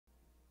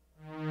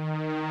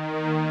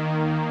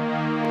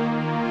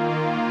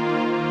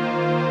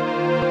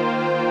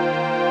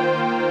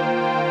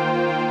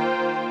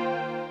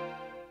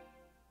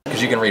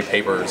can read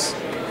papers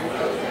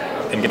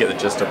and get the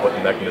gist of what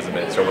the mechanism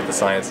is or what the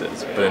science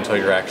is, but until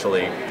you're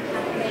actually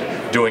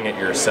doing it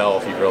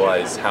yourself, you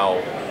realize how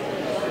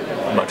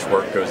much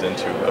work goes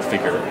into a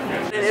figure.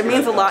 It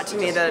means a lot to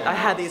me that I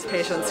had these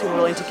patients who were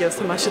willing to give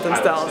so much of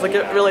themselves. Like,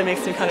 it really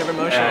makes me kind of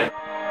emotional.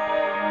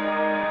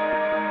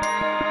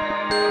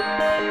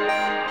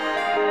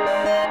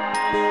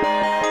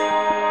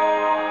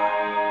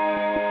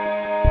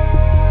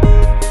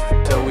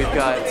 So we've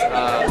got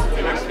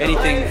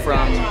anything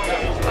from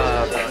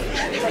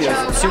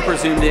super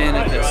zoomed in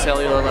at the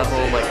cellular level,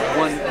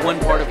 like one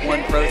part of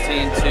one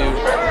protein, to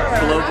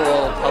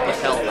global public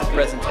health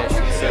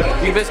presentations. So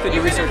you can basically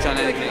do research on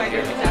anything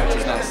here, which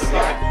is nice.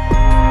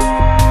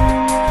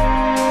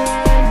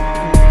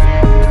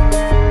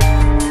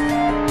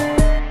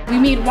 We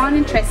made one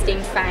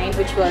interesting find,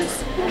 which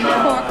was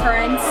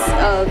co-occurrence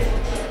of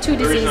two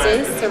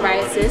diseases,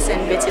 psoriasis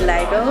and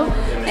vitiligo,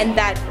 and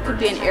that could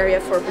be an area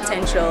for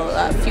potential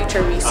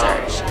future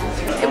research.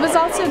 It was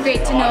also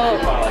great to know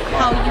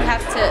how you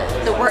have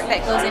the work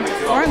that goes into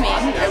forming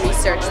a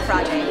research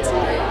project,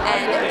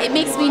 and it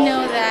makes me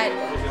know that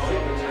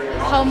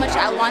how much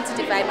I want to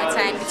divide my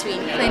time between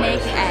clinic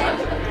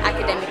and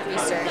academic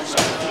research in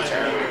the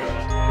future.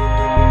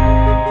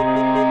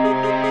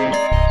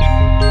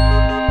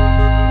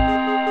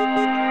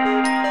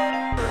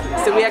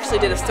 So we actually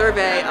did a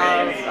survey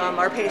of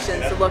our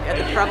patients to look at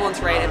the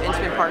prevalence rate of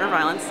intimate partner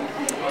violence.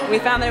 We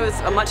found that it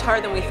was much higher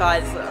than we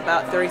thought. It's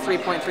about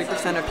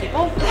 33.3% of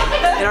people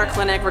in our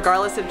clinic,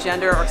 regardless of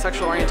gender or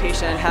sexual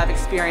orientation, have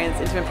experienced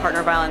intimate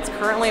partner violence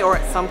currently or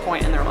at some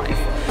point in their life.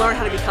 Learn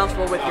how to be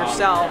comfortable with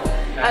yourself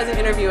as an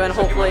interviewer and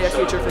hopefully a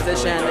future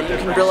physician, that you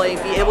can really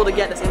be able to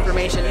get this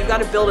information. You've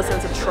got to build a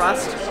sense of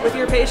trust with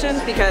your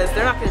patients, because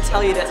they're not going to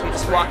tell you this when you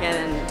just walk in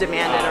and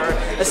demand it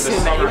or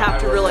assume it. You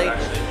have to really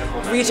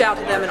reach out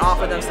to them and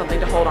offer them something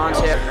to hold on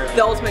to.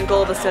 The ultimate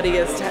goal of the study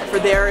is for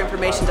their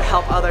information to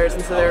help others,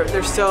 and so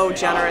they're so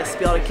generous to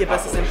be able to give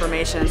us this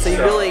information. So you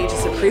really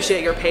just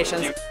appreciate your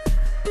patients.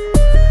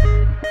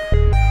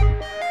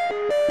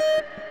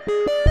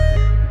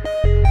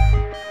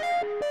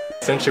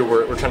 Essentially,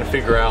 we're trying to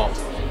figure out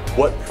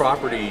what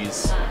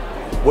properties,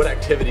 what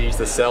activities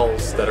the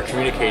cells that are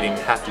communicating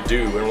have to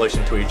do in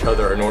relation to each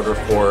other in order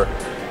for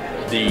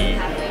the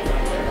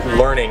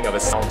learning of a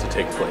sound to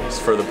take place,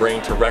 for the brain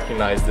to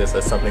recognize this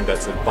as something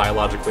that's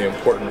biologically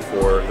important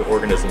for the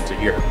organism to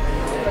hear.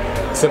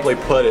 Simply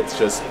put, it's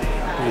just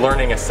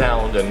learning a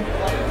sound and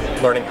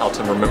learning how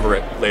to remember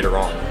it later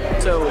on.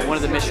 So one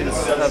of the missions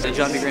of the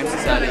John B. Graham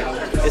Society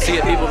is to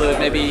get people that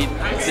maybe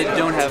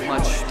don't have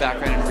much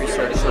background in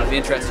research or be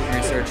interested in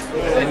research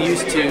and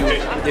used to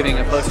giving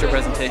a poster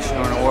presentation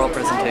or an oral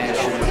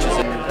presentation, which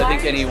is, I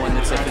think anyone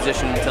that's a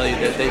physician will tell you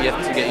that you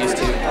have to get used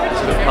to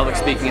sort of public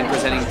speaking and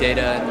presenting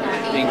data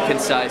and being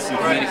concise and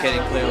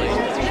communicating clearly.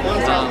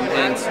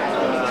 And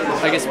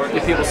I guess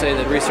people say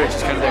that research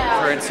is kind of the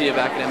currency of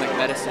academic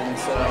medicine,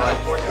 so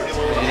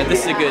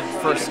this is a good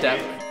first step.